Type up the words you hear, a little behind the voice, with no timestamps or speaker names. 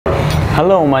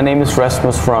Hello, my name is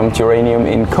Rasmus from Geranium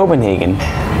in Copenhagen.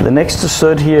 The next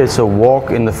dessert here is a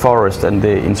walk in the forest, and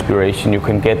the inspiration you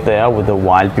can get there with the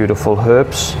wild beautiful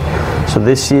herbs. So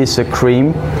this is a cream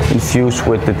infused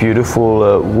with the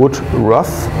beautiful woodruff,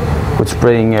 which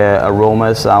bring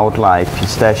aromas out like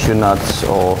pistachio nuts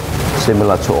or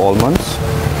similar to almonds.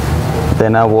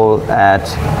 Then I will add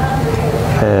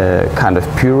kind of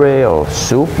puree or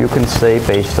soup, you can say,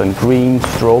 based on green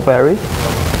strawberry.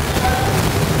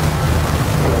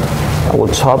 I will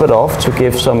top it off to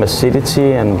give some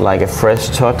acidity and like a fresh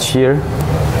touch here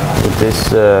with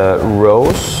this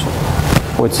rose,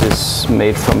 which is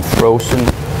made from frozen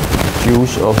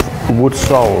juice of wood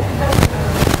sorrel.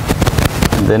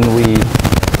 And then we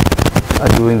are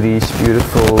doing these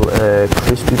beautiful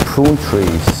crispy prune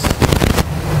trees,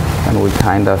 and we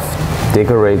kind of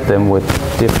decorate them with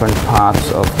different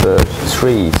parts of the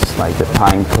trees, like the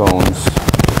pine cones,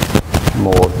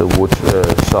 more the wood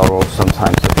sorrel,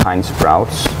 sometimes the pine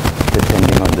sprouts,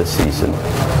 depending on the season.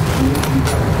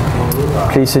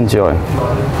 Please enjoy.